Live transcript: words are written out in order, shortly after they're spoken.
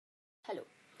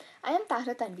I am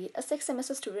Tahra Tanveer, a 6th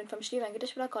semester student from Sri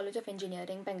Venkateshwara College of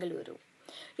Engineering, Bengaluru.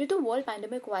 Due to world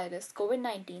pandemic virus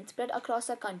COVID-19 spread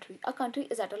across our country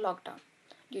is at a lockdown,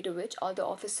 due to which all the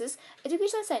offices,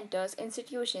 educational centers,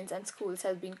 institutions and schools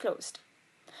have been closed.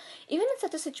 Even in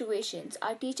such a situations,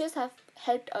 our teachers have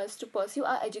helped us to pursue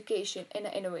our education in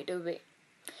an innovative way.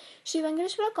 Sri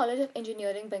Venkateshwara College of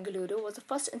Engineering, Bengaluru was the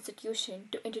first institution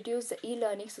to introduce the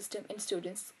e-learning system in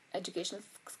students' educational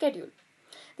schedule.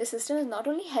 The system has not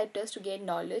only helped us to gain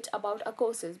knowledge about our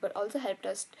courses but also helped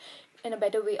us in a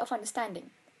better way of understanding.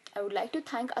 I would like to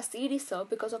thank our CD sir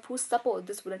because of whose support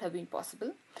this wouldn't have been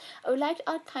possible. I would like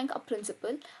to thank our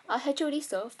principal, our HOD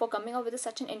sir, for coming up with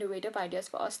such an innovative ideas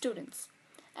for our students.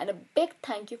 And a big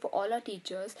thank you for all our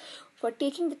teachers for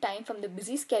taking the time from the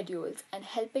busy schedules and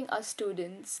helping our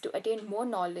students to attain more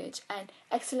knowledge and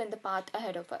excel in the path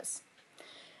ahead of us.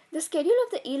 The schedule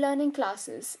of the e-learning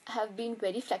classes have been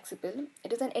very flexible.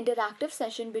 It is an interactive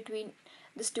session between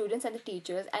the students and the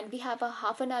teachers, and we have a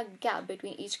half an hour gap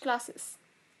between each classes.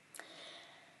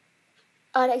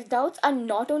 Our doubts are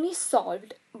not only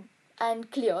solved and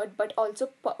cleared but also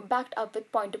backed up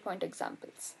with point to point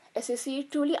examples. SAC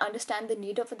truly understand the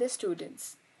need of their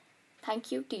students.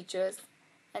 Thank you, teachers,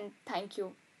 and thank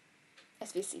you,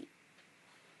 SVC.